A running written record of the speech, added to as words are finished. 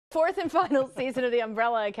Fourth and final season of The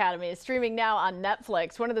Umbrella Academy is streaming now on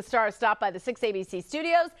Netflix. One of the stars stopped by the 6 ABC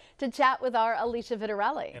studios to chat with our Alicia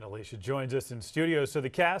Vitarelli. And Alicia joins us in studio. So the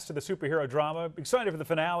cast of the superhero drama, excited for the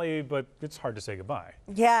finale, but it's hard to say goodbye.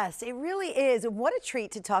 Yes, it really is. And what a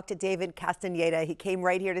treat to talk to David Castaneda. He came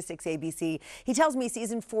right here to 6 ABC. He tells me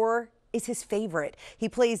season 4 is his favorite. He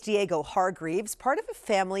plays Diego Hargreaves, part of a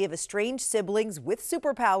family of estranged siblings with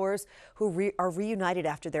superpowers who are reunited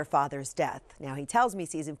after their father's death. Now, he tells me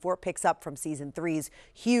season 4 picks up from season 3's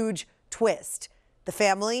huge twist. The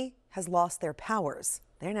family has lost their powers.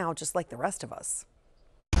 They're now just like the rest of us.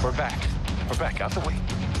 We're back. We're back. Out the way.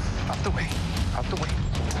 Out the way. Out the way.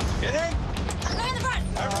 Get in. I'm going in the front.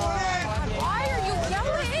 Everyone in. Why are you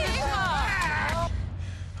yelling?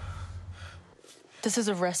 This is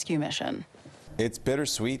a rescue mission. It's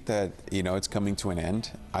bittersweet that, it's coming to an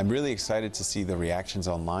end. I'm really excited to see the reactions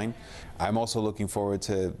online. I'm also looking forward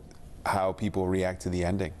to how people react to the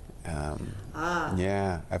ending.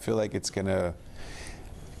 Yeah, I feel like it's gonna,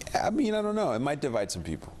 I don't know, it might divide some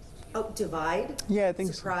people. Oh, divide? Yeah, I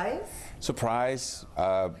think Surprise? Surprise.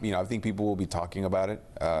 I think people will be talking about it,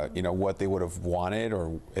 what they would have wanted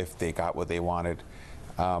or if they got what they wanted.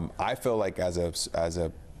 I feel like as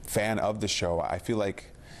a fan of the show, I feel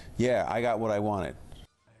like, yeah, I got what I wanted.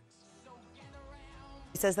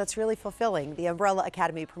 He says that's really fulfilling. The Umbrella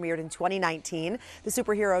Academy premiered in 2019. The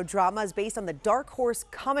superhero drama is based on the Dark Horse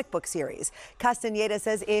comic book series. Castaneda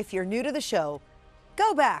says if you're new to the show,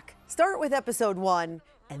 go back, start with episode 1,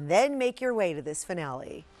 and then make your way to this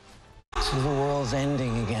finale. So the world's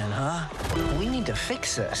ending again, huh? We need to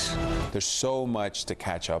fix this. There's so much to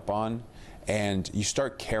catch up on, and you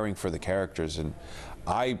start caring for the characters. And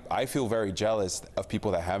I feel very jealous of people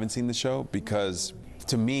that haven't seen the show, because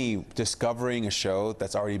to me, discovering a show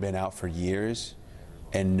that's already been out for years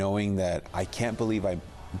and knowing that I can't believe I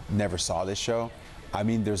never saw this show,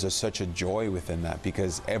 there's such a joy within that,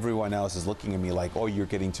 because everyone else is looking at me like, oh, you're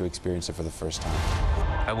getting to experience it for the first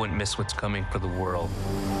time. I wouldn't miss what's coming for the world.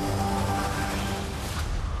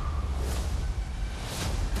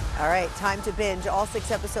 All right, time to binge. All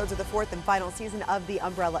 6 episodes of the 4th and final season of The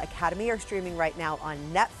Umbrella Academy are streaming right now on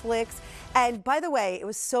Netflix. And by the way, it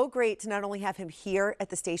was so great to not only have him here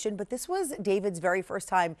at the station, but this was David's very first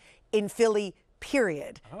time in Philly,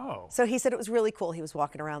 period. Oh. So he said it was really cool. He was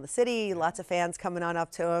walking around the city, lots of fans coming on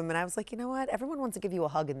up to him. And I was like, you know what? Everyone wants to give you a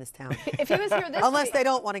hug in this town. If he was here this Unless week, they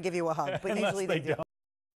don't want to give you a hug, but Unless usually they do. don't.